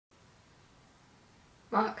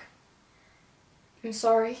Mark, I'm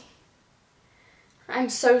sorry. I'm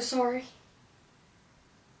so sorry.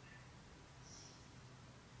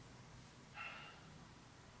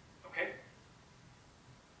 Okay.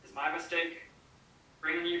 Is my mistake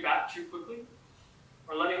bringing you back too quickly?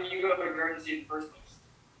 Or letting you go to Guernsey in the first place?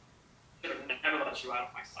 Should have never let you out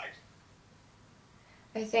of my sight.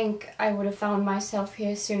 I think I would have found myself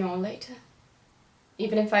here sooner or later,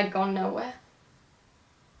 even if I'd gone nowhere.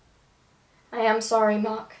 I am sorry,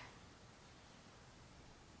 Mark.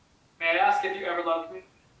 May I ask if you ever loved me?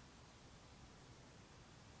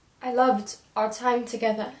 I loved our time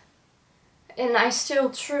together, and I still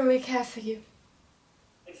truly care for you.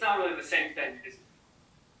 It's not really the same thing, is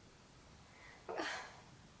it?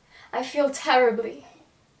 I feel terribly.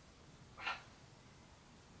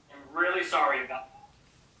 I'm really sorry about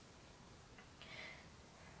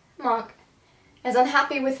that. Mark, as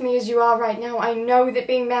unhappy with me as you are right now, I know that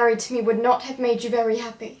being married to me would not have made you very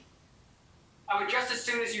happy. I would just as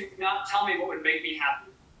soon as you not tell me what would make me happy.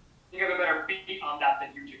 I think I have a better beat on that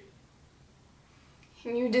than you do.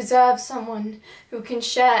 And you deserve someone who can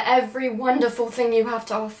share every wonderful thing you have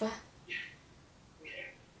to offer.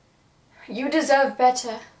 You deserve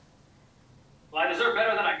better. Well, I deserve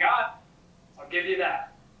better than I got. I'll give you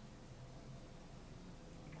that.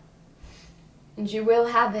 And you will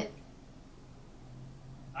have it.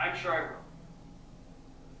 I'm sure I will.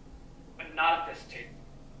 But not at this table.